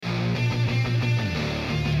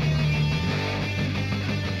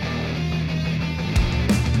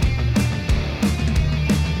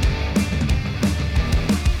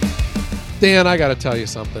Dan, I got to tell you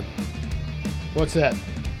something. What's that?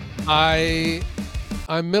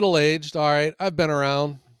 I'm middle-aged. All right. I've been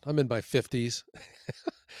around. I'm in my 50s.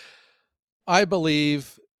 I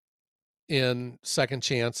believe in second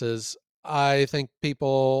chances. I think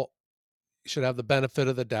people should have the benefit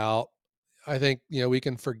of the doubt. I think, we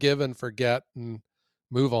can forgive and forget and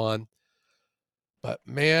move on. But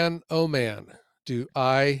man, oh man, do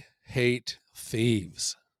I hate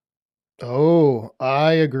thieves. Oh,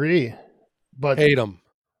 I agree. But Hate them.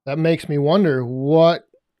 that makes me wonder, what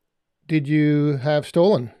did you have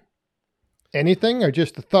stolen? Anything, or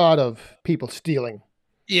just the thought of people stealing?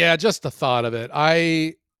 Yeah, just the thought of it.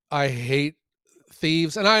 I hate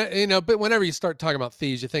thieves, and but whenever you start talking about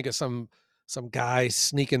thieves, you think of some guy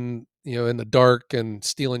sneaking, in the dark and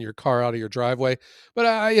stealing your car out of your driveway. But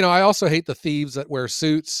I also hate the thieves that wear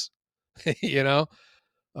suits. you know.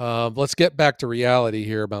 Let's get back to reality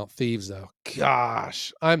here about thieves, though.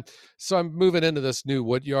 Gosh, I'm moving into this new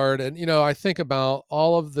wood yard, and I think about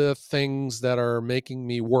all of the things that are making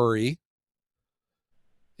me worry.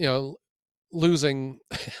 You know, losing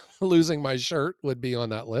losing my shirt would be on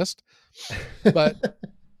that list, but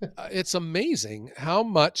it's amazing how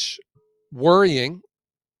much worrying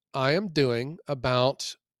I am doing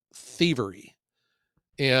about thievery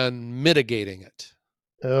and mitigating it.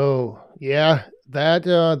 Oh, yeah,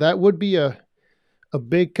 that would be a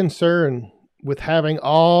big concern, with having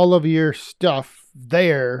all of your stuff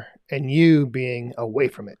there and you being away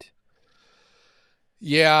from it.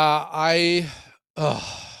 Yeah, ugh,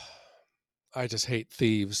 I just hate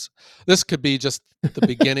thieves. This could be just the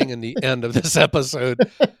beginning and the end of this episode.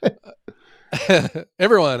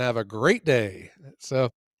 Everyone have a great day.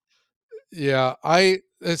 So, yeah,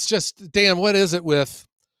 it's just, Dan, what is it with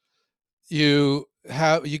you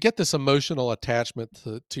get this emotional attachment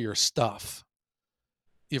to your stuff.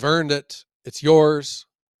 You've earned it. It's yours.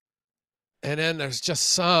 And then there's just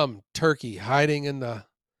some turkey hiding under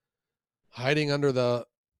a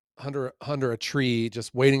tree,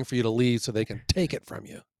 just waiting for you to leave so they can take it from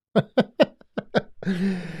you.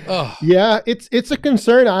 Oh, Yeah, it's a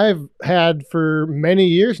concern I've had for many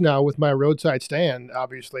years now with my roadside stand.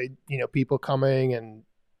 Obviously, people coming and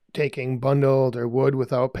taking bundled or wood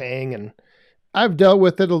without paying, and I've dealt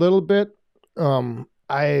with it a little bit.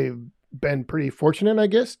 I've been pretty fortunate, I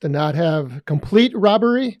guess, to not have complete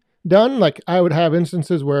robbery done. Like, I would have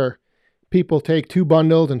instances where people take two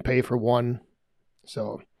bundles and pay for one.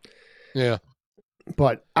 So, yeah.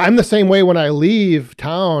 but I'm the same way when I leave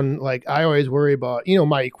town. Like, I always worry about,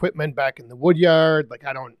 my equipment back in the wood yard. Like,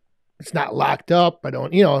 it's not locked up. I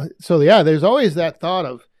don't, so yeah, there's always that thought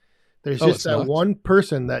of, there's Oh, just it's that not. one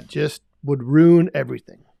person that just would ruin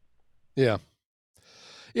everything. Yeah.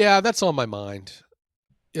 Yeah, that's on my mind.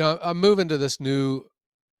 I'm moving to this new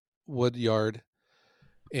wood yard,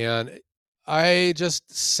 and I just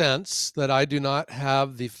sense that I do not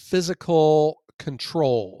have the physical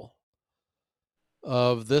control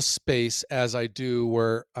of this space as I do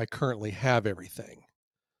where I currently have everything.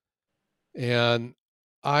 And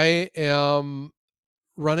I am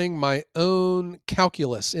running my own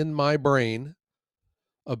calculus in my brain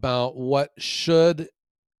about what should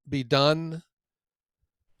be done,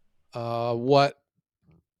 what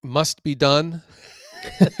must be done,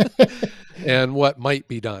 and what might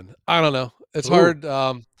be done. I don't know. It's Ooh. hard.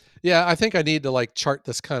 Yeah, I think I need to chart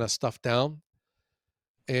this kind of stuff down.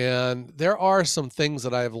 And there are some things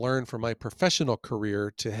that I've learned from my professional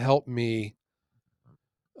career to help me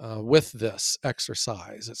with this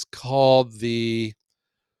exercise. It's called the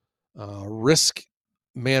risk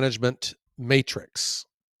management matrix.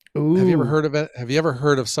 Have you ever Ooh. heard of it? Have you ever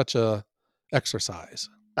heard of such a exercise?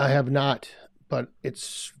 I have not, but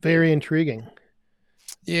it's very intriguing.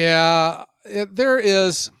 Yeah, there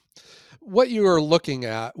is what you are looking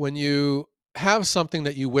at when you have something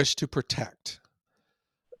that you wish to protect.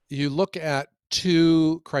 You look at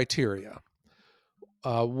two criteria.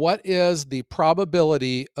 What is the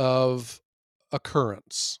probability of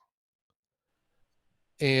occurrence?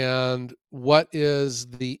 And what is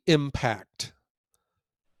the impact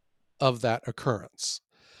of that occurrence?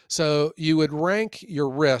 So you would rank your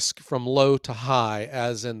risk from low to high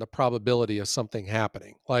as in the probability of something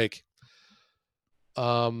happening.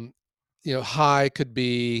 Um, high could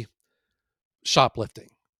be shoplifting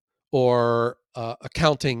or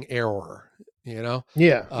accounting error, Yeah.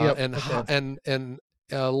 Yep. and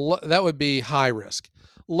Okay. that would be high risk.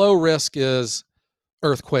 Low risk is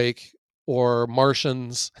earthquake or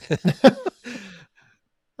Martians,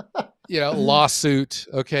 lawsuit.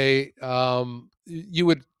 Okay, you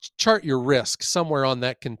would chart your risk somewhere on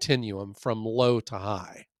that continuum from low to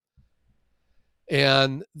high.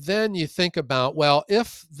 And then you think about, well,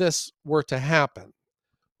 if this were to happen,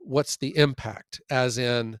 what's the impact? As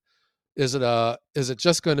in, is it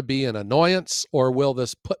just going to be an annoyance, or will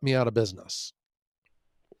this put me out of business?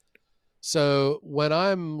 So when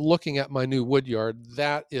I'm looking at my new wood yard,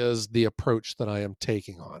 that is the approach that I am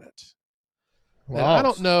taking on it. And I Wow.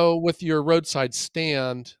 don't know with your roadside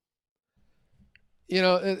stand,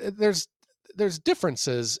 there's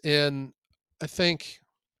differences in, I think,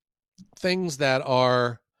 things that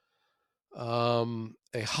are a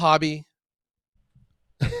hobby,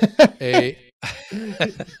 a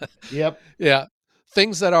Yep. yeah,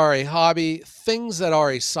 things that are a hobby, things that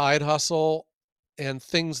are a side hustle, and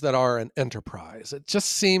things that are an enterprise. It just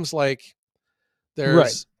seems like Right.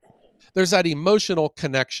 there's there's that emotional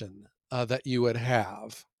connection that you would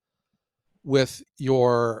have with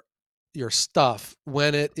your stuff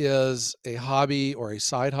when it is a hobby or a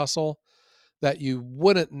side hustle that you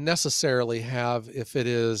wouldn't necessarily have if it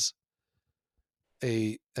is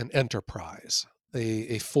an enterprise,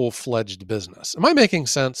 a full-fledged business. Am I making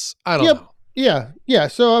sense? I don't Yep. know. Yeah. Yeah.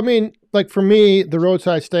 So I mean, like for me, the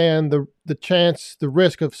roadside stand, the chance, the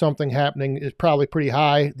risk of something happening is probably pretty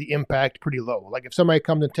high. The impact pretty low. Like if somebody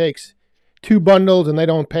comes and takes two bundles and they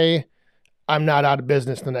don't pay, I'm not out of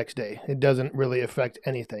business the next day. It doesn't really affect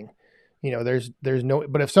anything. There's no.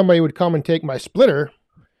 But if somebody would come and take my splitter,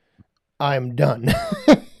 I'm done.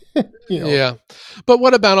 you know. Yeah. But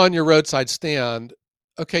what about on your roadside stand?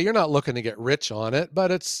 Okay, you're not looking to get rich on it,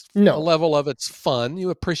 but it's a No. level of it's fun. You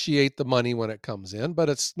appreciate the money when it comes in, but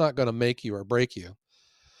it's not going to make you or break you.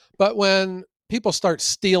 But when people start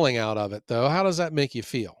stealing out of it, though, how does that make you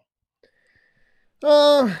feel?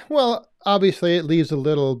 Well, obviously it leaves a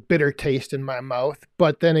little bitter taste in my mouth,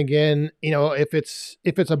 but then again, if it's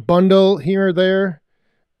a bundle here or there,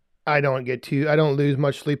 I don't lose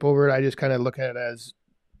much sleep over it. I just kind of look at it as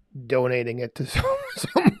donating it to someone,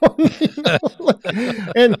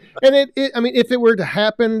 I mean, if it were to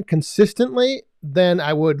happen consistently, then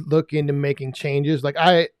I would look into making changes. Like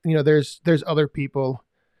there's other people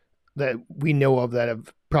that we know of that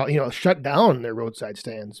have probably, shut down their roadside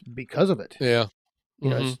stands because of it. Yeah.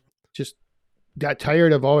 It's Mhm. just got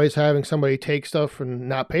tired of always having somebody take stuff and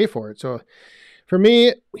not pay for it. So for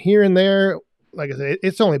me, here and there, like I said,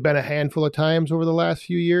 it's only been a handful of times over the last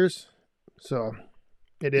few years. So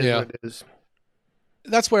it is Yeah. what it is.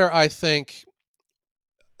 That's where I think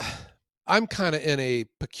I'm kind of in a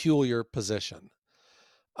peculiar position.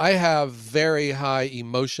 I have very high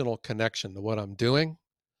emotional connection to what I'm doing,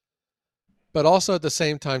 but also at the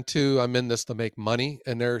same time too, I'm in this to make money,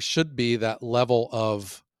 and there should be that level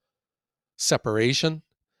of separation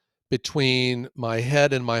between my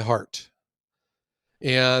head and my heart.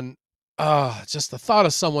 And just the thought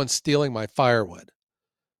of someone stealing my firewood.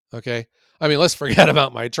 Okay. I mean, let's forget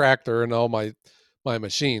about my tractor and all my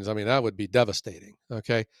machines. I mean, that would be devastating.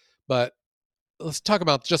 Okay. But let's talk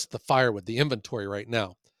about just the firewood, the inventory right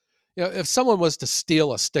now. If someone was to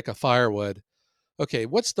steal a stick of firewood, okay,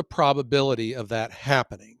 what's the probability of that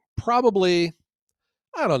happening? Probably,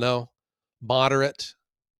 I don't know, moderate,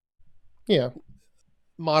 Yeah.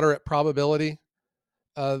 moderate probability.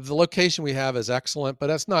 The location we have is excellent, but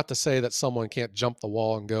that's not to say that someone can't jump the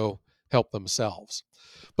wall and go help themselves.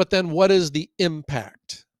 But then what is the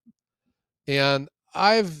impact? And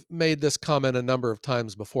I've made this comment a number of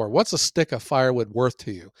times before. What's a stick of firewood worth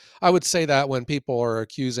to you? I would say that when people are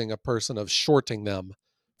accusing a person of shorting them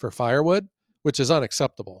for firewood, which is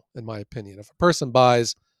unacceptable, in my opinion. If a person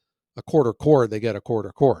buys a quarter cord, they get a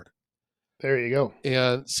quarter cord. There you go.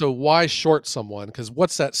 And so why short someone? Because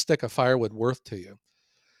what's that stick of firewood worth to you?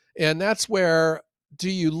 And that's where, do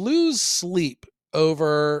you lose sleep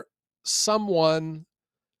over someone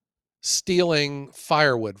stealing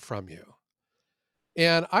firewood from you?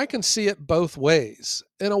 And I can see it both ways.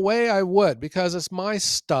 In a way, I would, because it's my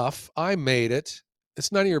stuff. I made it.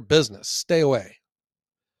 It's none of your business. Stay away.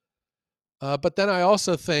 But then I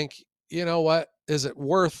also think, you know what? Is it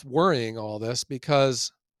worth worrying all this?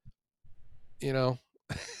 Because, you know,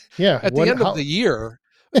 Yeah. at the What? end of the How?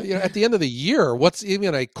 year, what's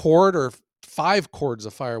even a cord or 5 cords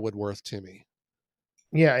of firewood worth to me?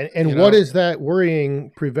 Yeah. And, You and what know, is that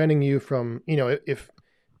worrying preventing you from?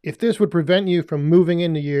 If this would prevent you from moving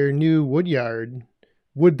into your new wood yard,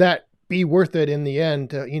 would that be worth it in the end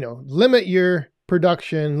to limit your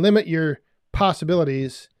production, limit your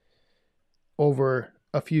possibilities over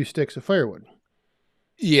a few sticks of firewood?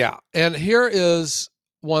 yeah. And here is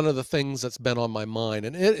one of the things that's been on my mind,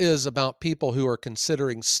 and it is about people who are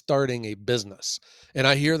considering starting a business. And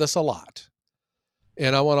I hear this a lot.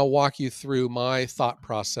 And I want to walk you through my thought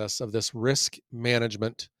process of this risk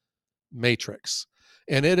management matrix.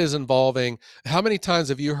 And it is involving, how many times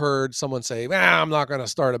have you heard someone say, I'm not going to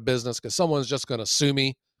start a business because someone's just going to sue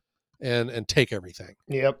me and take everything?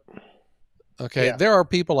 Yep. Okay. Yeah. There are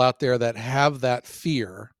people out there that have that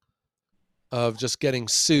fear of just getting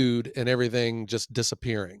sued and everything just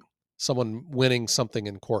disappearing, someone winning something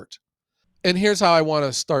in court. And here's how I want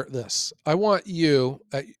to start this. I want you,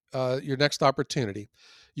 at your next opportunity,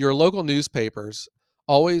 your local newspapers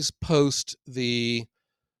always post the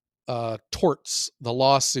torts, the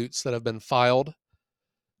lawsuits that have been filed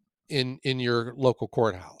in your local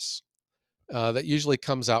courthouse. That usually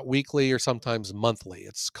comes out weekly or sometimes monthly.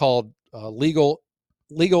 It's called legal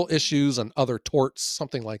issues and other torts,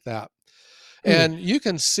 something like that. And you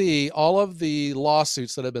can see all of the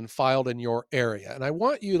lawsuits that have been filed in your area. And I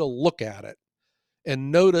want you to look at it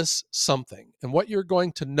and notice something. And what you're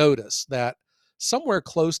going to notice that somewhere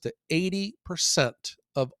close to 80%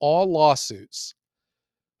 of all lawsuits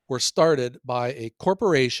were started by a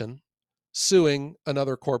corporation suing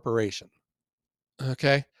another corporation.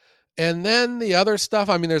 Okay. And then the other stuff,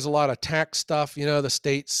 I mean, there's a lot of tax stuff, the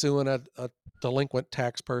state suing a delinquent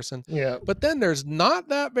tax person. Yeah. But then there's not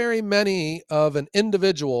that very many of an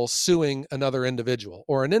individual suing another individual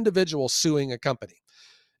or an individual suing a company.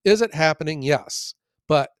 Is it happening? Yes.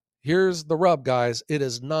 But here's the rub, guys. It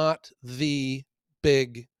is not the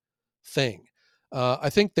big thing. I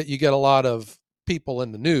think that you get a lot of people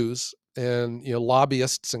in the news and,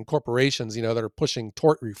 lobbyists and corporations, that are pushing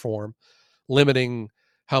tort reform, limiting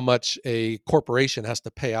how much a corporation has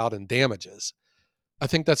to pay out in damages. I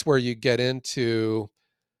think that's where you get into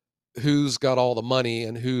who's got all the money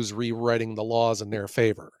and who's rewriting the laws in their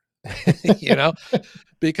favor,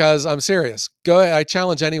 because I'm serious. I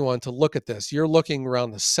challenge anyone to look at this. You're looking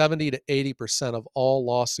around the 70 to 80% of all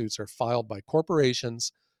lawsuits are filed by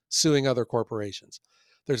corporations suing other corporations.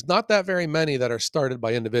 There's not that very many that are started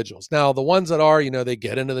by individuals. Now, the ones that are, they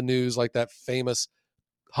get into the news, like that famous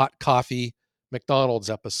hot coffee McDonald's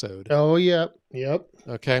episode. Oh, yep. Yep.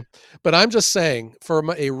 Okay. But I'm just saying, from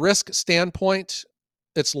a risk standpoint,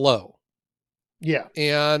 it's low. Yeah.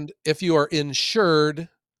 And if you are insured,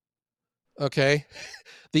 okay,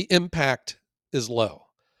 the impact is low.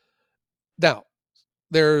 Now,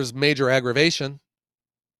 there's major aggravation,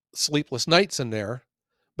 sleepless nights in there,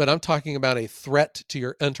 but I'm talking about a threat to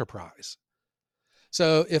your enterprise.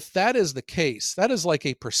 So if that is the case, that is like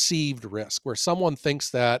a perceived risk where someone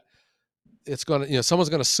thinks that it's going to, someone's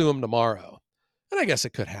going to sue them tomorrow. And I guess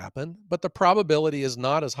it could happen, but the probability is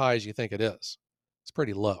not as high as you think it is. It's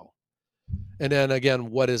pretty low. And then again,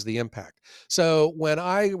 what is the impact? So when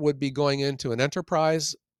I would be going into an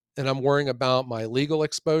enterprise and I'm worrying about my legal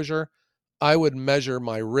exposure, I would measure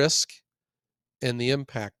my risk and the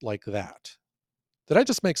impact like that. Did I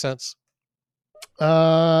just make sense?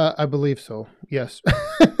 I believe so. Yes.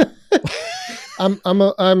 I'm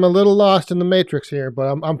a little lost in the matrix here,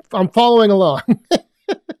 but I'm following along.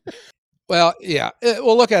 Well, yeah.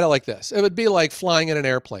 We'll look at it like this. It would be like flying in an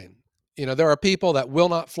airplane. There are people that will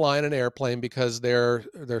not fly in an airplane because they're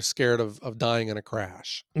scared of dying in a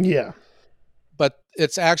crash. Yeah. But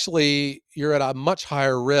it's actually, you're at a much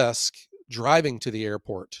higher risk driving to the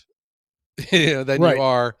airport than Right. you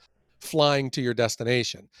are flying to your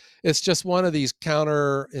destination. It's just one of these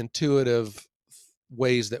counterintuitive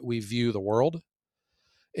ways that we view the world.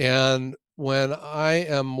 And when I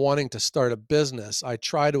am wanting to start a business, I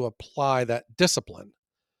try to apply that discipline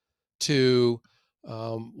to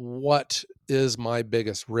what is my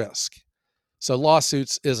biggest risk. So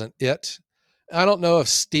lawsuits isn't it. I don't know if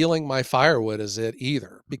stealing my firewood is it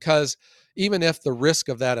either, because even if the risk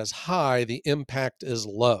of that is high, the impact is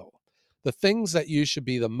low. The things that you should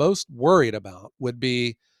be the most worried about would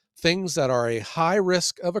be things that are a high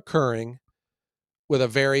risk of occurring with a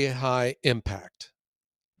very high impact.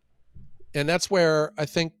 And that's where I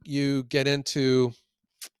think you get into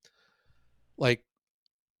like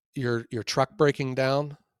your truck breaking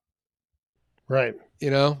down. Right.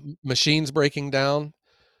 Machines breaking down.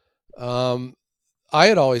 I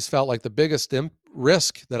had always felt like the biggest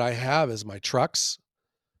risk that I have is my trucks,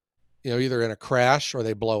 either in a crash or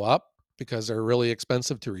they blow up because they're really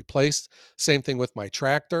expensive to replace. Same thing with my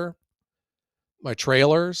tractor, my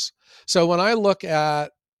trailers. So when I look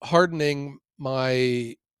at hardening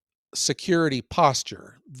my security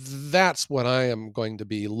posture, that's what I am going to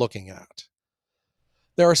be looking at.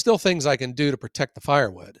 There are still things I can do to protect the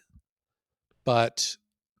firewood, but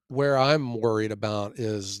where I'm worried about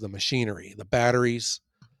is the machinery, the batteries,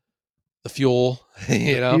 the fuel,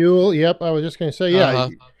 Fuel. Yep. I was just going to say, yeah.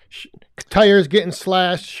 Tires getting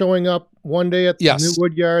slashed, showing up one day at the new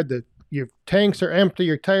wood yard. Your tanks are empty,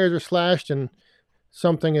 your tires are slashed, and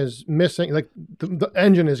something is missing. Like the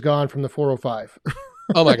engine is gone from the 405.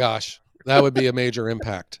 Oh my gosh, that would be a major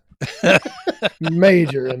impact.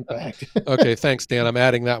 Major impact. Okay, thanks, Dan. I'm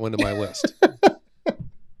adding that one to my list.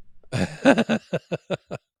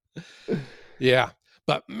 Yeah.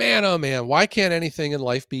 But man, oh man, why can't anything in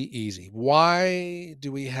life be easy? Why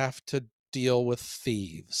do we have to deal with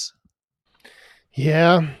thieves?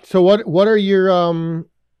 Yeah. So what are your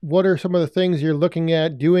what are some of the things you're looking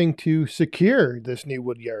at doing to secure this new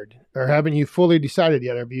wood yard? Or haven't you fully decided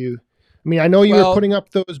yet? Have you I mean, I know you were Well, putting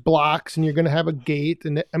up those blocks and you're going to have a gate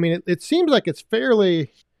and I mean it seems like it's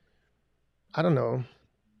fairly I don't know,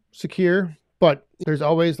 secure, but there's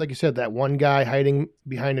always like you said that one guy hiding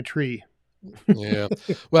behind a tree. yeah.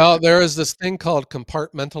 Well, there is this thing called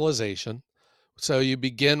compartmentalization. So you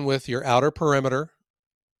begin with your outer perimeter,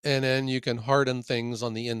 and then you can harden things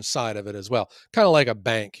on the inside of it as well. Kind of like a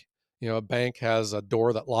bank. A bank has a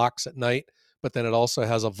door that locks at night, but then it also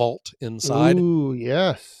has a vault inside. Ooh,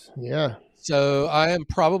 yes. Yeah. So I am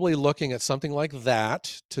probably looking at something like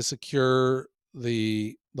that to secure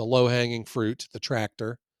the low hanging fruit, the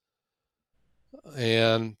tractor.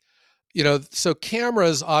 And so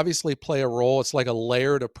cameras obviously play a role. It's like a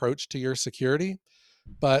layered approach to your security,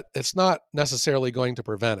 but it's not necessarily going to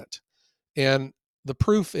prevent it. And the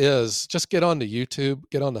proof is just get onto YouTube,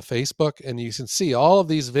 get onto Facebook, and you can see all of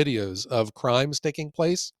these videos of crimes taking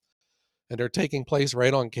place, and they're taking place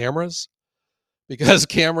right on cameras because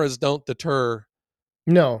cameras No.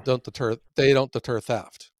 they don't deter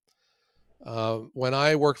theft. When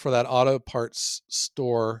I worked for that auto parts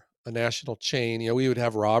store, a national chain, we would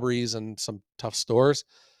have robberies in some tough stores,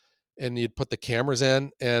 and you'd put the cameras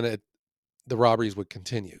in, and the robberies would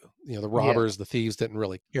continue. The Yeah. robbers, the thieves didn't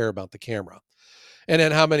really care about the camera. And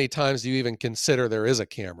then how many times do you even consider there is a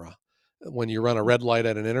camera when you run a red light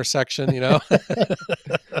at an intersection,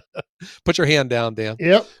 Put your hand down, Dan.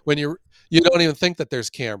 Yep. When you don't even think that there's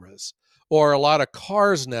cameras. Or a lot of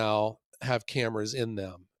cars now have cameras in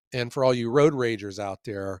them. And for all you road ragers out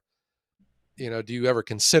there, do you ever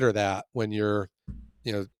consider that when you're,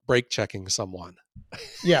 brake checking someone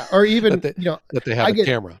Yeah. Or that even, that they have I a get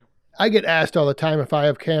camera? I get asked all the time if I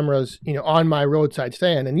have cameras, on my roadside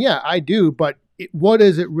stand. And yeah, I do, but what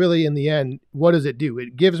is it really in the end? What does it do?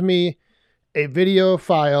 It gives me a video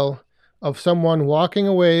file of someone walking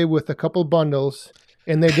away with a couple bundles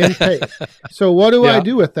and they didn't pay. So what do I Yeah,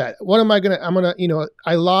 do with that? What am I going to I'm going to,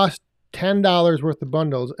 I lost $10 worth of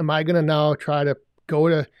bundles. Am I going to now try to go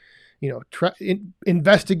to,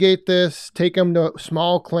 investigate this, take them to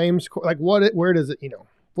small claims like where does it,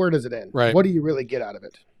 where does it end? right. What do you really get out of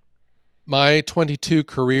it? My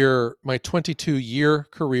 22-year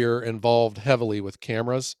career involved heavily with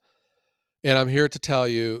cameras. And I'm here to tell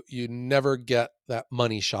you, you never get that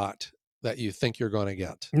money shot that you think you're going to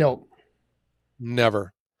get. No.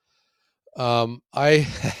 Never. I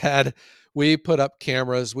had, we put up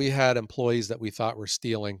cameras. We had employees that we thought were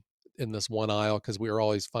stealing in this one aisle because we were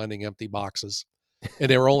always finding empty boxes. And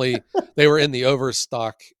they were in the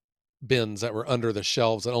overstock bins that were under the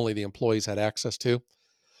shelves that only the employees had access to.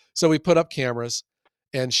 So we put up cameras,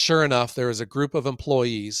 and sure enough, there was a group of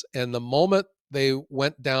employees. And the moment they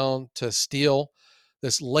went down to steal,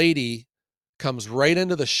 this lady comes right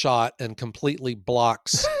into the shot and completely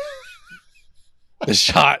blocks the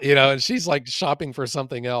shot, and she's like shopping for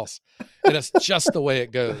something else. And it's just the way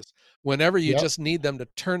it goes. Whenever you Yep. just need them to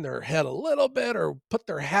turn their head a little bit or put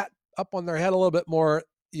their hat up on their head a little bit more,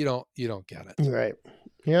 you don't get it. Right.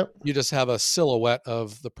 Yep. You just have a silhouette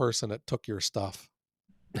of the person that took your stuff.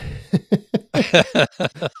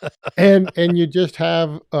 And you just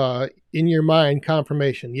have in your mind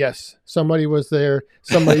confirmation. Yes, somebody was there.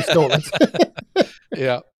 Somebody stole it.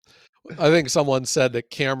 Yeah. I think someone said that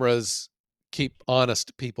cameras keep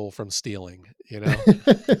honest people from stealing,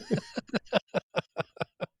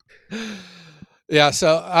 Yeah.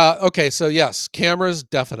 So, okay. So yes, cameras,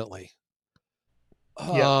 definitely.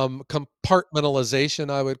 Yep. Compartmentalization,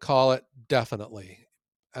 I would call it, definitely.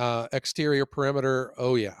 Exterior perimeter.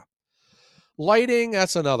 Oh yeah. Lighting,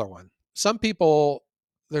 that's another one. Some people,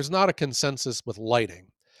 there's not a consensus with lighting.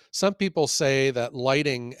 Some people say that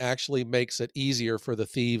lighting actually makes it easier for the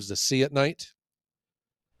thieves to see at night.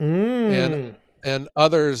 And Mm. and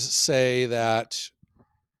others say that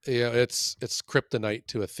it's kryptonite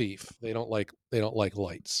to a thief. They don't like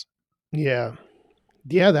lights. Yeah.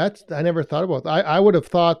 Yeah, that's I never thought about that. I would have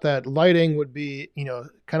thought that lighting would be,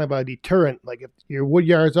 kind of a deterrent. Like if your wood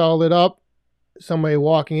yard's all lit up, somebody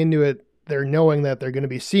walking into it, they're knowing that they're going to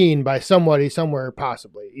be seen by somebody somewhere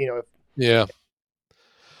possibly. Yeah.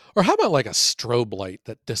 Or how about like a strobe light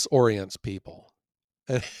that disorients people?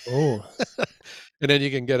 And Oh. then you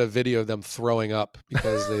can get a video of them throwing up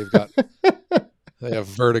because they've got They have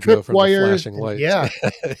vertigo from the tripwires, flashing and lights. yeah,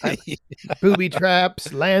 I, booby traps,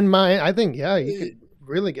 landmine. I think you could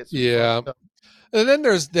really get some fun Yeah. stuff. And then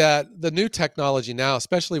there's the new technology now,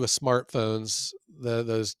 especially with smartphones,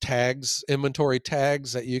 those tags, inventory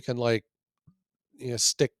tags that you can like,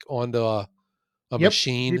 stick onto a Yep,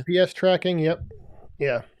 machine. GPS tracking. Yep,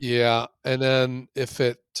 yeah, Yeah. And then if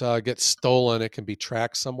it gets stolen, it can be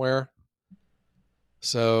tracked somewhere.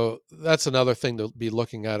 So that's another thing to be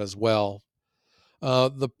looking at as well.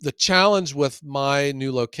 The challenge with my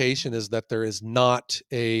new location is that there is not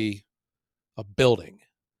a building,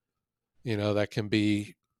 that can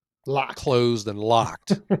be locked. closed and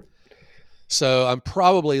locked. So I'm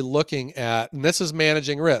probably looking at, and this is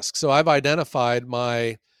managing risk. So I've identified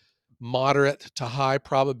my moderate to high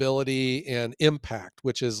probability and impact,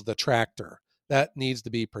 which is the tractor that needs to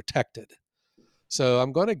be protected. So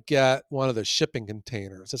I'm going to get one of the shipping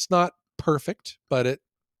containers. It's not perfect, but it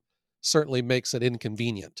certainly makes it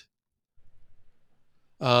inconvenient.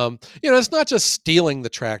 It's not just stealing the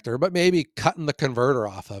tractor, but maybe cutting the converter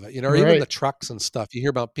off of it, or even Right. the trucks and stuff. You hear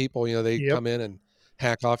about people, they Yep. come in and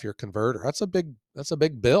hack off your converter. That's a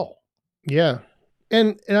big bill. Yeah.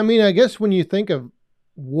 And I mean, I guess when you think of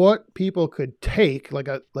what people could take, like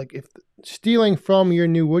if stealing from your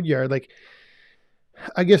new woodyard, like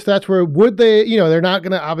I guess that's where would they, they're not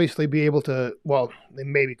going to obviously be able to, well, they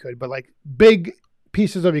maybe could, but like big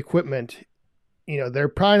pieces of equipment, they're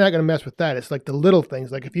probably not going to mess with that. It's like the little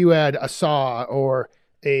things, like if you had a saw or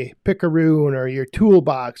a picaroon or your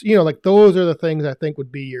toolbox, like those are the things I think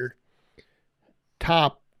would be your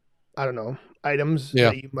top, I don't know, items Yeah.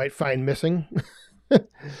 that you might find missing.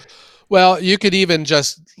 Well, you could even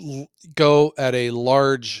just go at a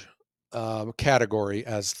large category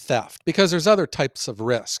as theft, because there's other types of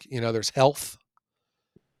risk. There's health,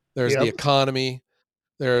 there's the Yep. economy,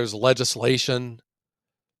 there's legislation.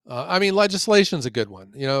 I mean, legislation's a good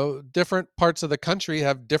one. Different parts of the country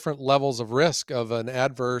have different levels of risk of an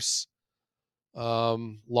adverse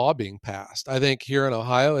law being passed. I think here in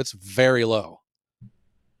Ohio, it's very low.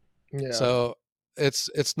 Yeah. So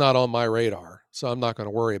it's not on my radar. So I'm not going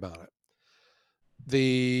to worry about it.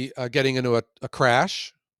 The getting into a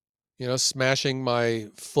crash, smashing my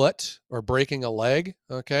foot or breaking a leg.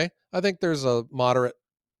 Okay. I think there's a moderate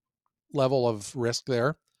level of risk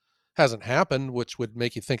there. Hasn't happened, which would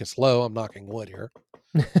make you think it's low. I'm knocking wood here.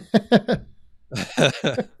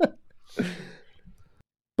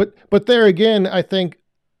 But there again, I think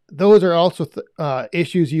those are also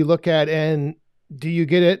issues you look at, and do you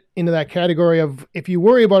get it into that category of if you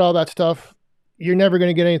worry about all that stuff, you're never going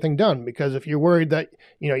to get anything done, because if you're worried that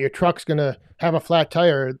your truck's going to have a flat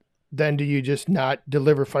tire, then do you just not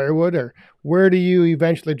deliver firewood, or where do you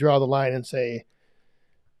eventually draw the line and say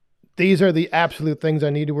these are the absolute things I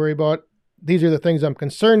need to worry about, these are the things I'm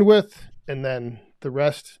concerned with, and then the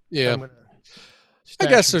rest, Yeah. I stash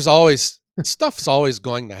guess them. there's always stuff's always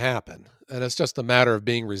going to happen, and it's just a matter of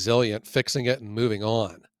being resilient, fixing it, and moving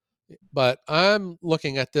on. But I'm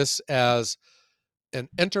looking at this as an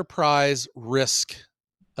enterprise risk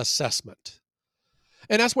assessment.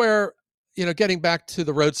 And that's where, getting back to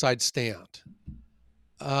the roadside stand,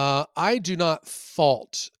 I do not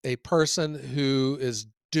fault a person who is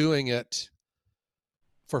doing it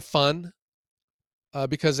for fun,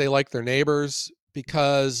 because they like their neighbors,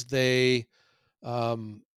 because they,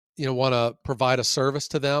 want to provide a service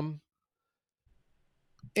to them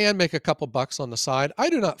and make a couple bucks on the side. I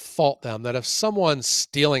do not fault them that if someone's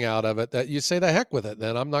stealing out of it, that you say the heck with it,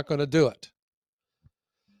 then I'm not going to do it.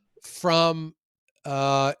 From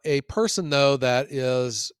a person, though, that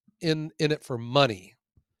is in it for money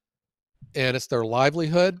and it's their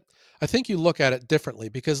livelihood, I think you look at it differently,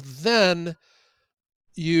 because then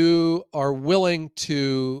you are willing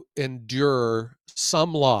to endure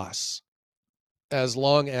some loss as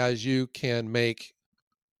long as you can make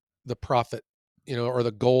the profit, or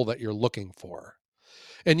the goal that you're looking for.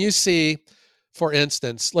 And you see, for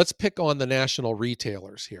instance, let's pick on the national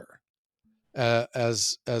retailers here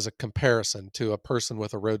as a comparison to a person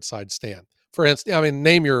with a roadside stand. For instance, I mean,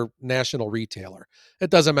 name your national retailer. It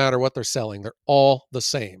doesn't matter what they're selling; they're all the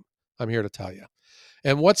same. I'm here to tell you.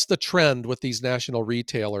 And what's the trend with these national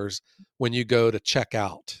retailers when you go to check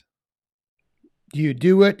out? You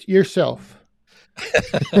do it yourself.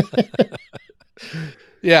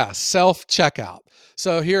 Yeah, self checkout.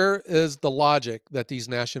 So here is the logic that these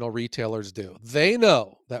national retailers do. They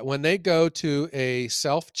know that when they go to a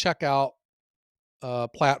self checkout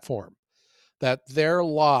platform, that their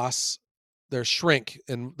loss, their shrink,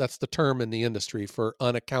 and that's the term in the industry for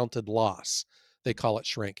unaccounted loss, they call it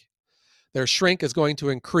shrink. Their shrink is going to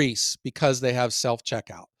increase because they have self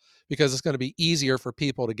checkout, because it's going to be easier for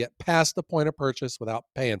people to get past the point of purchase without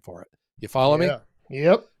paying for it. You follow me? Yeah.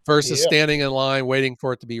 Yep. Versus Yep. standing in line waiting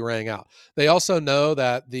for it to be rang out. They also know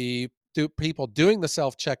that the people doing the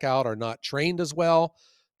self-checkout are not trained as well.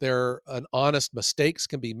 There an honest mistakes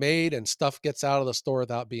can be made and stuff gets out of the store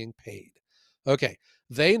without being paid. Okay,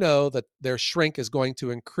 they know that their shrink is going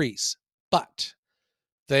to increase, but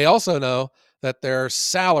they also know that their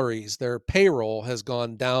salaries, their payroll has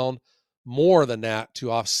gone down more than that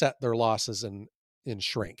to offset their losses in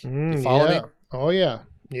shrink. You follow me? Yeah. Oh yeah.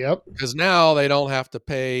 Yep. Because now they don't have to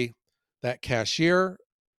pay that cashier.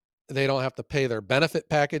 They don't have to pay their benefit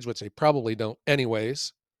package, which they probably don't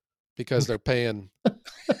anyways, because they're paying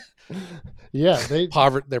Yeah.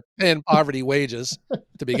 they're paying poverty wages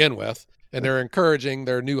to begin with, and they're encouraging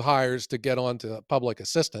their new hires to get onto public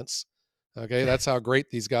assistance. Okay, that's how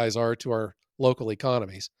great these guys are to our local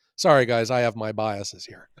economies. Sorry, guys, I have my biases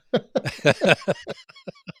here.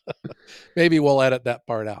 Maybe we'll edit that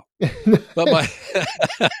part out. But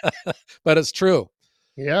but it's true.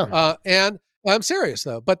 Yeah. And I'm serious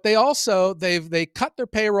though. But they also they cut their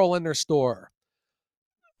payroll in their store.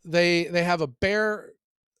 They have a bare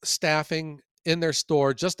staffing in their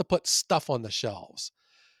store just to put stuff on the shelves.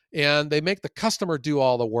 And they make the customer do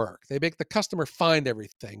all the work. They make the customer find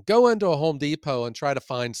everything. Go into a Home Depot and try to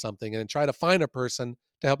find something and try to find a person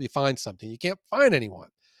to help you find something. You can't find anyone.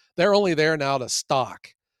 They're only there now to stock.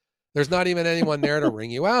 There's not even anyone there to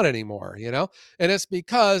ring you out anymore, you know? And it's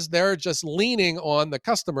because they're just leaning on the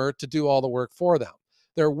customer to do all the work for them.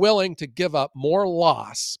 They're willing to give up more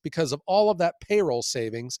loss because of all of that payroll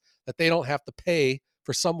savings that they don't have to pay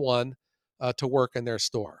for someone to work in their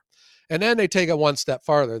store. And then they take it one step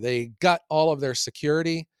farther. They gut all of their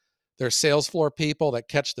security, their sales floor people that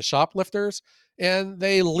catch the shoplifters, and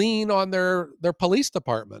they lean on their police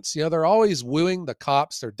departments. You know, they're always wooing the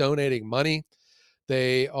cops. They're donating money.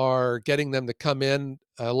 They are getting them to come in,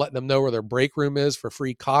 letting them know where their break room is for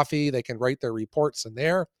free coffee. They can write their reports in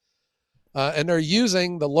there. And they're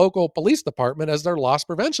using the local police department as their loss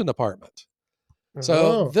prevention department. So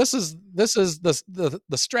Oh. this is the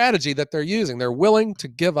strategy that they're using. They're willing to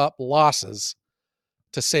give up losses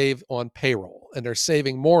to save on payroll, and they're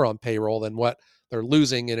saving more on payroll than what they're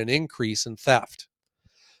losing in an increase in theft.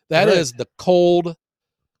 That Right. is the cold,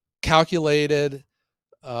 calculated,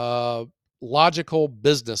 logical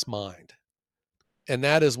business mind. And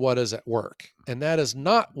that is what is at work. And that is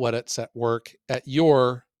not what it's at work at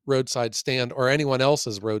your roadside stand or anyone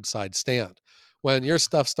else's roadside stand. When your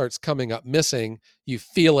stuff starts coming up missing, you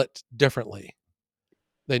feel it differently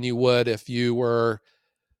than you would if you were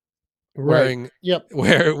Right. Yep.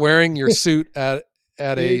 wearing your suit at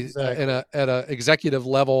Exactly. a executive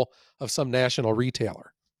level of some national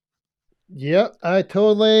retailer. Yep. I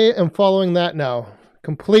totally am following that now.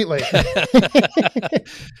 Completely.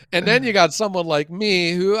 And then you got someone like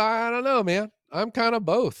me who, I don't know, man. I'm kind of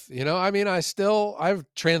both, you know. I mean, I've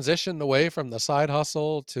transitioned away from the side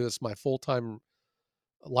hustle to it's my full-time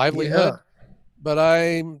livelihood, Yeah. but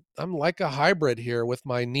I'm like a hybrid here with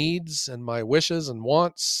my needs and my wishes and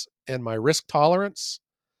wants and my risk tolerance.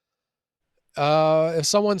 If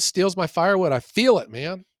someone steals my firewood, I feel it,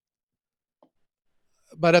 man.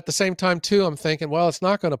 But at the same time too, I'm thinking, well, it's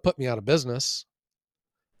not going to put me out of business.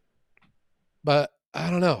 But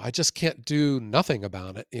I don't know. I just can't do nothing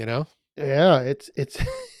about it, you know? Yeah. It's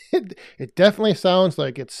it definitely sounds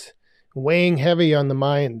like it's weighing heavy on the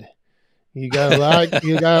mind. You got a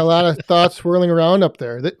lot of thoughts swirling around up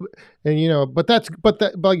there. And but but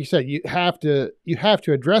like you said, you have to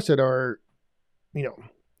address it, or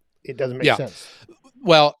it doesn't make Yeah. sense.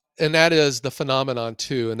 Well, and that is the phenomenon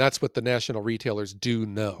too. And that's what the national retailers do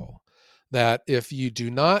know, that if you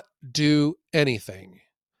do not do anything,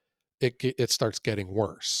 it starts getting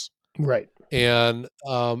worse. Right. And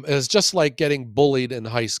it's just like getting bullied in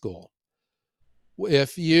high school.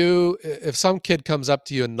 If some kid comes up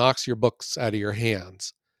to you and knocks your books out of your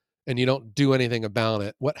hands and you don't do anything about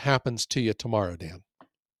it, what happens to you tomorrow, Dan?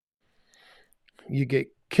 You get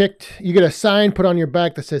kicked. You get a sign put on your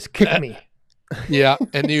back that says "Kick me." Yeah,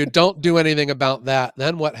 and you don't do anything about that,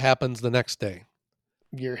 then what happens the next day?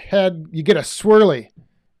 Your head, you get a swirly.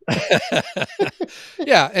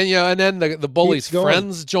 Yeah, and then the bully's Keeps going.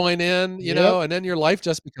 friends join in, Yep. and then your life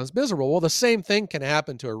just becomes miserable. Well, the same thing can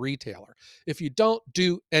happen to a retailer if you don't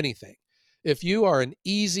do anything. If you are an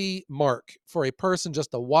easy mark for a person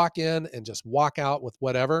just to walk in and just walk out with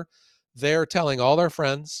whatever, they're telling all their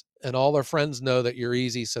friends, and all their friends know that you're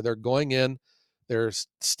easy, so they're going in, they're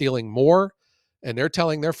stealing more, and they're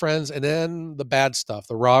telling their friends, and then the bad stuff,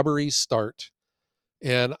 the robberies start.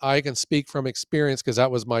 And I can speak from experience because that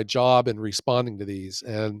was my job in responding to these.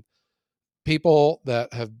 And people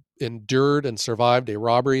that have endured and survived a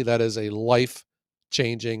robbery, that is a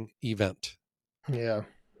life-changing event. Yeah.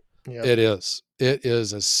 Yeah. It is. It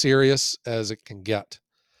is as serious as it can get.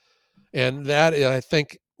 And that, I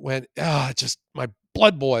think, when just my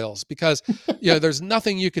blood boils, because there's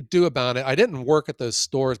nothing you could do about it. I didn't work at those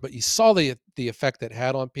stores, but you saw the effect it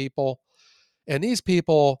had on people. And these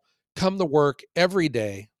people come to work every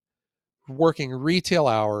day, working retail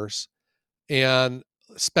hours and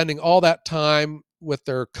spending all that time with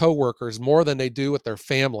their coworkers more than they do with their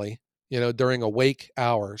family, during awake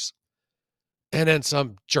hours. And then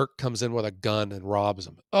some jerk comes in with a gun and robs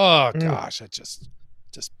them. Oh gosh, it just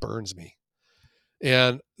burns me.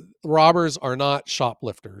 And robbers are not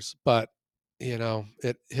shoplifters, but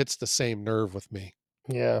it hits the same nerve with me.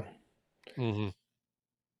 Yeah. Mm-hmm.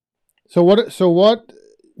 So what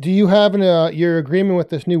do you have in your agreement with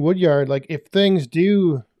this new woodyard? Like if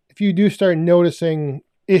you do start noticing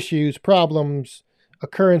issues, problems,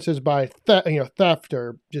 occurrences by theft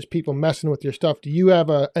or just people messing with your stuff, do you have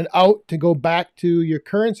an out to go back to your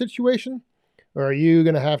current situation? Or are you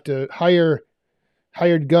going to have to hire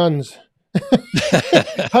hired guns,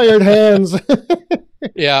 hired hands?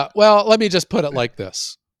 Yeah. Well, let me just put it like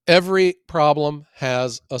this. Every problem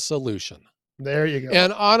has a solution. There you go.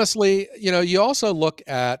 And honestly, you also look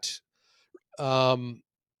at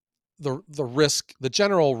the risk, the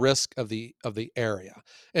general risk of the area.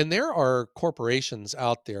 And there are corporations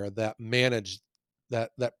out there that manage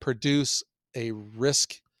that produce a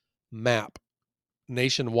risk map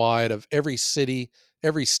nationwide of every city,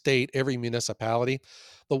 every state, every municipality.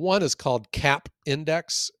 The one is called CAP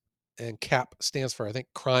Index, and CAP stands for, I think,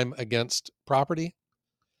 Crime Against Property.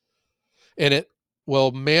 And it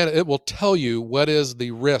will tell you what is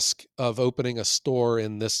the risk of opening a store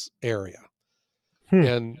in this area.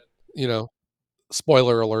 And,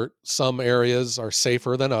 spoiler alert, some areas are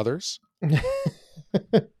safer than others.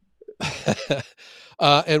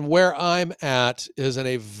 And where I'm at is in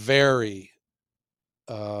a very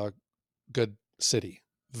good city.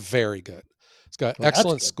 Very good. It's got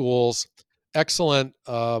excellent schools, excellent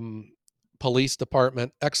police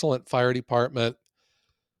department, excellent fire department.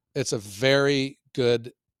 It's a very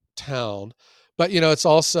good town. But, it's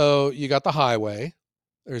also, you got the highway.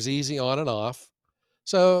 There's easy on and off.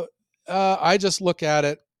 So I just look at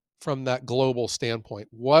it from that global standpoint.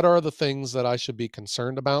 What are the things that I should be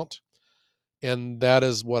concerned about? And that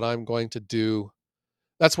is what I'm going to do.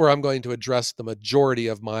 That's where I'm going to address the majority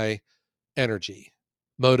of my energy,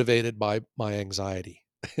 motivated by my anxiety.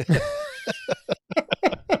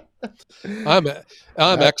 I'm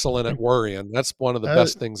excellent at worrying. That's one of the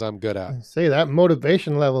best things I'm good at. Say that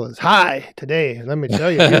motivation level is high today. Let me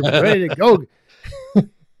tell you, you're ready to go.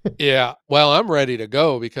 Yeah. Well, I'm ready to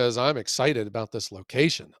go because I'm excited about this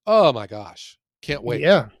location. Oh my gosh. Can't wait.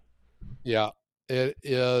 Yeah. Yeah. It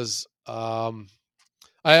is. I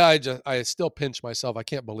still pinch myself. I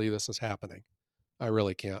can't believe this is happening. I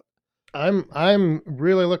really can't. I'm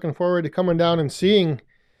really looking forward to coming down and seeing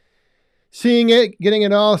it, getting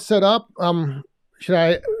it all set up. How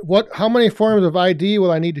many forms of ID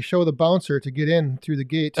will I need to show the bouncer to get in through the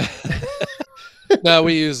gate? No,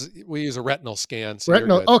 we use a retinal scan. So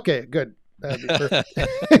retinal. Good. Okay, good. That'd be perfect.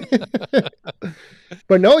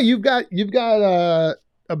 But no, you've got a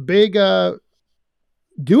big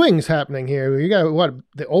doings happening here. You got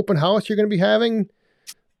the open house you're going to be having?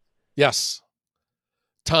 Yes.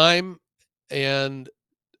 Time and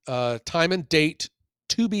date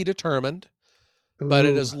to be determined. Ooh. But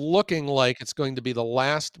it is looking like it's going to be the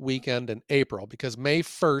last weekend in April because May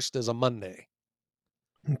 1st is a Monday.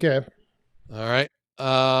 Okay. All right.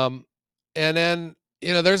 And then,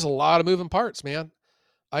 there's a lot of moving parts, man.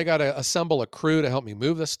 I got to assemble a crew to help me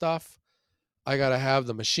move this stuff. I got to have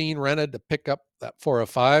the machine rented to pick up that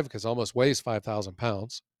 405 because it almost weighs 5,000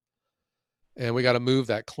 pounds. And we got to move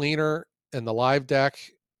that cleaner and the live deck.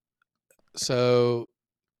 So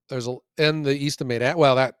and the Easton made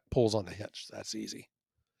well, that pulls on the hitch. That's easy.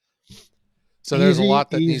 So there's a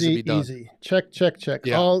lot that needs to be done. Easy. Check.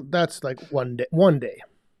 Yeah. All that's like one day.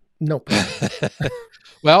 No problem.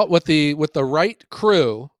 Well, with the right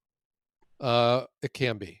crew, it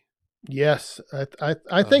can be. Yes,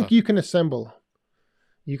 I think you can assemble.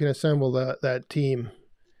 You can assemble that team,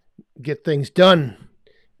 get things done,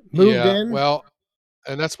 moved in. Well,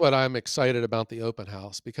 and that's what I'm excited about the open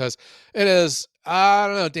house because it is. I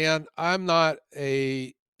don't know, Dan. I'm not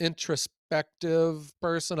a introspective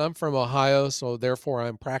person. I'm from Ohio, so therefore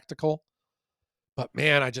I'm practical. But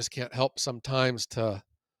man, I just can't help sometimes to,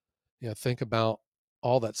 think about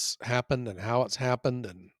all that's happened and how it's happened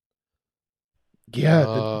and.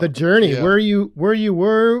 Yeah, the journey, where you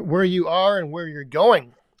were, where you are, and where you're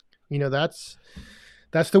going. That's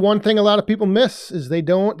That's the one thing a lot of people miss is they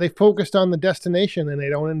focused on the destination and they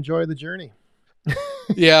don't enjoy the journey.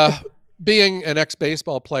 Yeah. Being an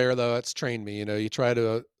ex-baseball player, though, it's trained me. You try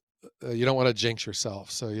to, you don't want to jinx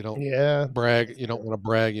yourself. So you don't Yeah. brag. You don't want to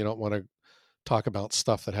brag. You don't want to talk about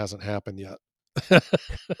stuff that hasn't happened yet.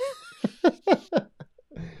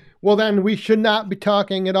 Well, then we should not be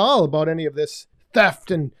talking at all about any of this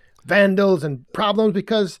theft and vandals and problems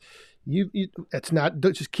because it's not,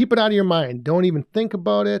 just keep it out of your mind. Don't even think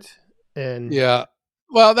about it. And Yeah.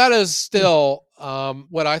 Well, that is still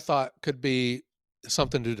what I thought could be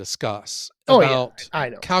something to discuss oh yeah, about I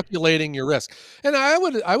know. calculating your risk. And I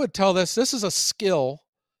would tell this is a skill,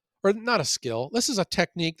 or not a skill. This is a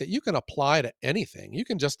technique that you can apply to anything. You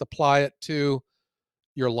can just apply it to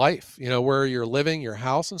your life, where you're living, your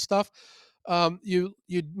house and stuff. You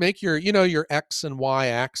make your X and Y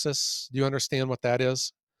axis. Do you understand what that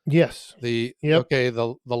is? Yes. The Yep. Okay,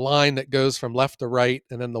 the line that goes from left to right,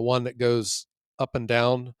 and then the one that goes up and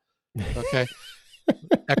down. Okay,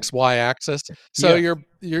 XY axis. So Yes.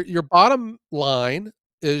 your bottom line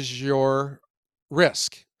is your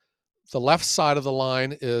risk. The left side of the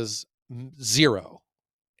line is zero.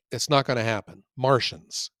 It's not going to happen.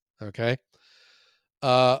 Martians. Okay.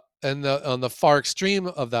 And on the far extreme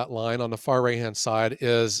of that line, on the far right hand side,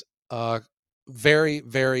 is very,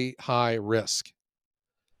 very high risk.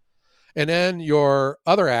 And then your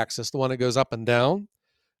other axis, the one that goes up and down,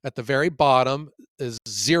 at the very bottom is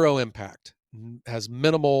zero impact, has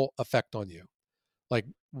minimal effect on you, like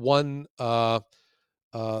one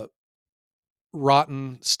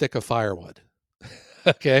rotten stick of firewood.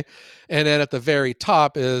 Okay. And then at the very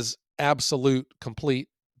top is absolute, complete,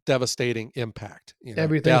 devastating impact.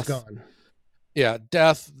 Everything's Death. gone. Yeah,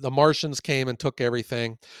 death. The Martians came and took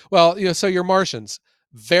everything. Well, so your Martians,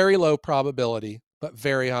 very low probability, but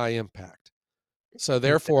very high impact. So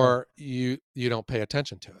therefore, you don't pay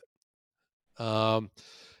attention to it.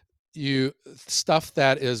 You stuff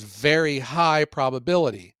that is very high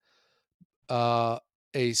probability, a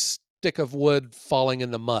stick of wood falling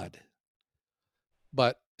in the mud,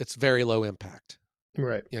 but it's very low impact.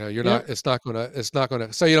 Right. You're not. It's not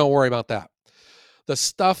gonna. So you don't worry about that. The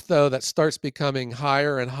stuff though that starts becoming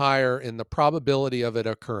higher and higher in the probability of it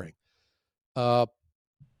occurring,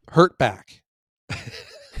 hurt back,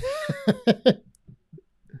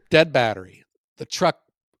 dead battery, the truck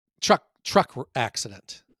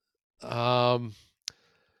accident,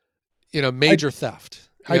 major theft.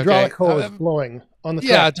 Hydraulic hose blowing on the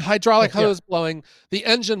truck. Yeah, hydraulic hose blowing, the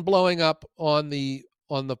engine blowing up on the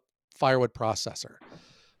firewood processor,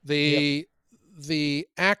 the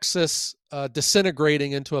axis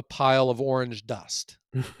disintegrating into a pile of orange dust.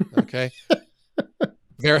 Okay,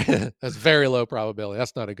 that's very low probability.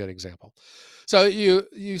 That's not a good example. So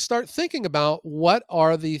you start thinking about what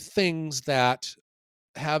are the things that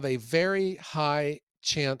have a very high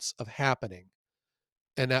chance of happening,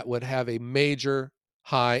 and that would have a major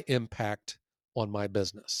high impact on my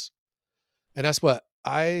business. And that's what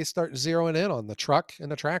I start zeroing in on: the truck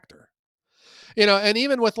and the tractor. And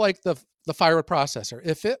even with like the firewood processor,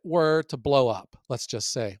 if it were to blow up, let's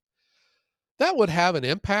just say, that would have an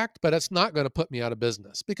impact, but it's not going to put me out of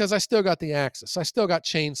business because I still got the axis. I still got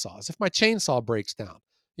chainsaws. If my chainsaw breaks down,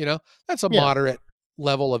 that's a moderate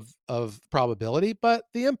level of probability, but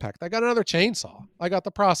the impact, I got another chainsaw. I got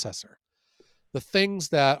the processor. The things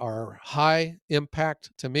that are high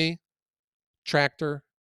impact to me: tractor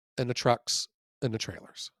and the trucks and the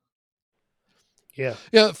trailers. Yeah.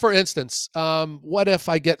 For instance, what if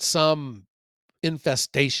I get some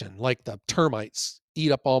infestation, like the termites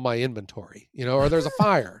eat up all my inventory, or there's a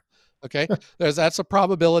fire? Okay. That's a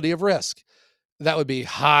probability of risk. That would be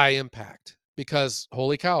high impact because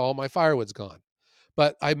holy cow, all my firewood's gone.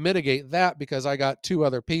 But I mitigate that because I got two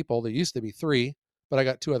other people. There used to be three, but I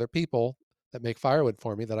got two other people that make firewood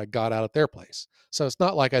for me that I got out at their place. So it's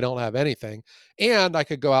not like I don't have anything, and I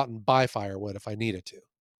could go out and buy firewood if I needed to.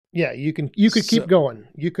 Yeah, you could keep going.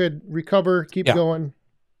 You could recover, keep going,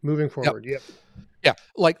 moving forward. Yep. Yeah,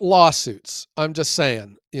 like lawsuits. I'm just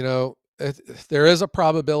saying, there is a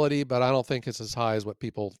probability, but I don't think it's as high as what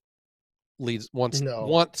people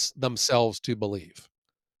wants themselves to believe.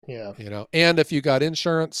 Yeah. And if you got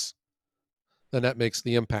insurance, then that makes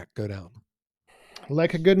the impact go down.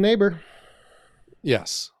 Like a good neighbor.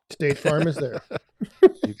 Yes. State Farm is there.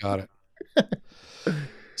 You got it.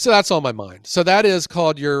 So that's on my mind. So that is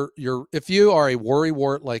called if you are a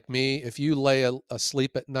worrywart like me, if you lay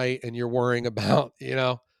asleep at night and you're worrying about,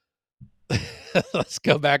 let's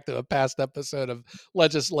go back to a past episode of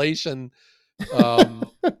legislation,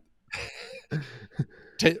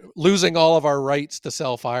 losing all of our rights to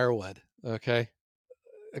sell firewood. Okay.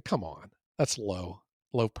 Come on. That's low.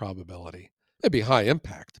 low probability. It'd be high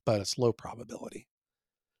impact, but it's low probability.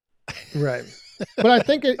 Right. But I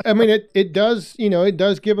think it does, it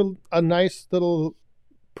does give a nice little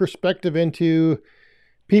perspective into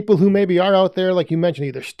people who maybe are out there, like you mentioned,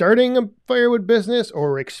 either starting a firewood business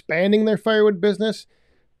or expanding their firewood business,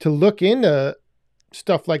 to look into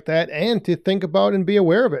stuff like that and to think about and be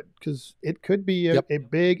aware of it, because it could be a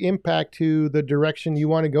big impact to the direction you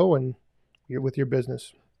want to go with your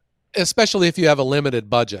business. Especially if you have a limited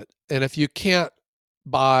budget. And if you can't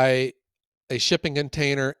buy a shipping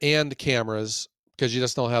container and cameras because you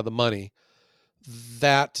just don't have the money,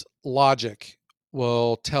 that logic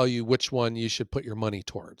will tell you which one you should put your money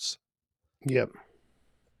towards. Yep.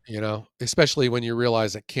 Especially when you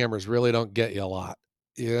realize that cameras really don't get you a lot.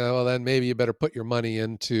 Well, then maybe you better put your money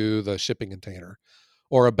into the shipping container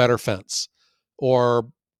or a better fence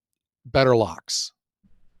or better locks,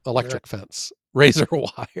 electric fence, razor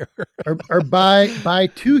wire. or buy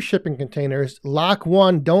 2 shipping containers, lock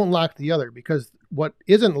one, don't lock the other, because what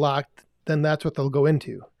isn't locked, then that's what they'll go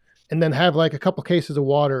into. And then have like a couple cases of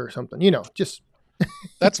water or something, just.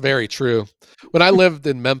 That's very true. When I lived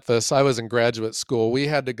in Memphis, I was in graduate school. We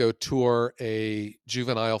had to go tour a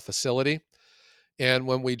juvenile facility. And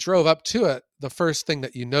when we drove up to it, the first thing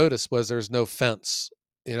that you notice was there's no fence,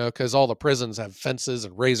 because all the prisons have fences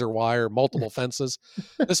and razor wire, multiple fences.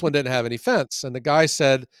 This one didn't have any fence. And the guy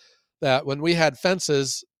said that when we had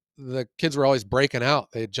fences, the kids were always breaking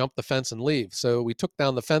out. They'd jump the fence and leave. So we took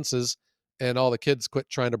down the fences and all the kids quit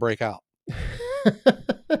trying to break out.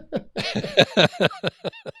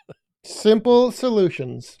 Simple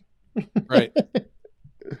solutions. Right.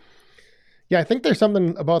 Yeah, I think there's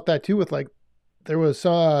something about that too, with like, there was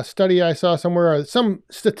a study I saw somewhere, some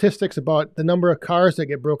statistics about the number of cars that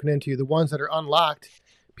get broken into. The ones that are unlocked,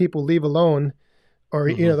 people leave alone,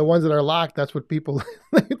 or the ones that are locked, that's what people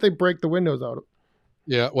they break the windows out of.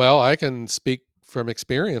 Yeah, well, I can speak from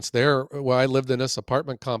experience there. Well, I lived in this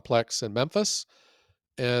apartment complex in Memphis,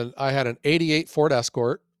 and I had an '88 Ford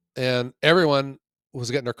Escort, and everyone was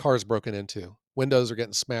getting their cars broken into. Windows are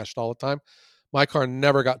getting smashed all the time. My car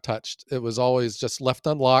never got touched. It was always just left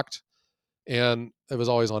unlocked. And it was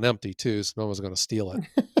always on empty too, so no one was going to steal it.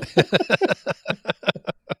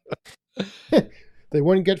 They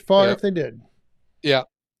wouldn't get far if they did. Yeah.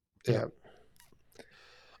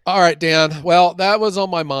 All right, Dan. Well, that was on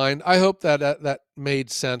my mind. I hope that made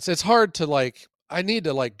sense. It's hard to I need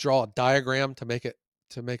to draw a diagram to make it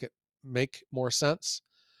make more sense.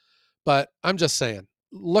 But I'm just saying,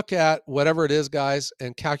 look at whatever it is, guys,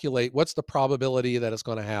 and calculate what's the probability that it's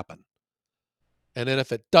going to happen. And then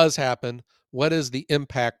if it does happen, what is the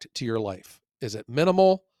impact to your life? Is it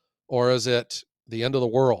minimal or is it the end of the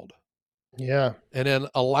world? Yeah. And then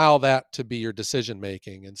allow that to be your decision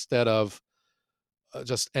making instead of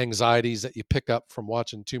just anxieties that you pick up from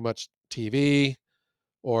watching too much TV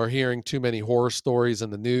or hearing too many horror stories in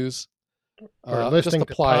the news. Or listening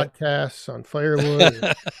to podcasts on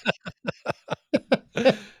firewood.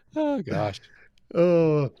 Oh, gosh.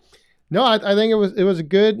 Oh. No, I think it was a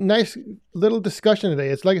good, nice little discussion today.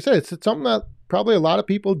 It's like I said, it's something that probably a lot of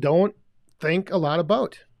people don't think a lot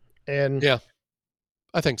about. And yeah,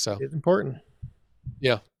 I think so. It's important.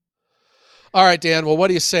 Yeah. All right, Dan. Well, what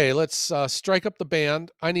do you say? Let's strike up the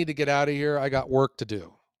band. I need to get out of here. I got work to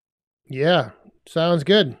do. Yeah, sounds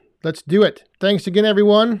good. Let's do it. Thanks again,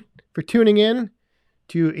 everyone, for tuning in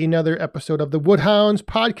to another episode of the Woodhounds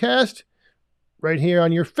podcast right here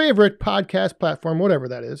on your favorite podcast platform, whatever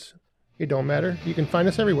that is. It don't matter. You can find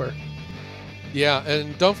us everywhere. Yeah,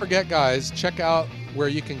 and don't forget, guys, check out where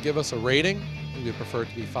you can give us a rating. We prefer it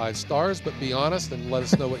to be 5 stars, but be honest and let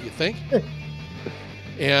us know what you think.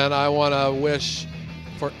 And I want to wish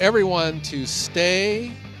for everyone to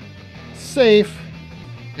stay safe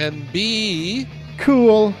and be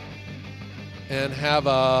cool and have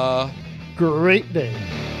a great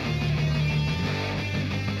day.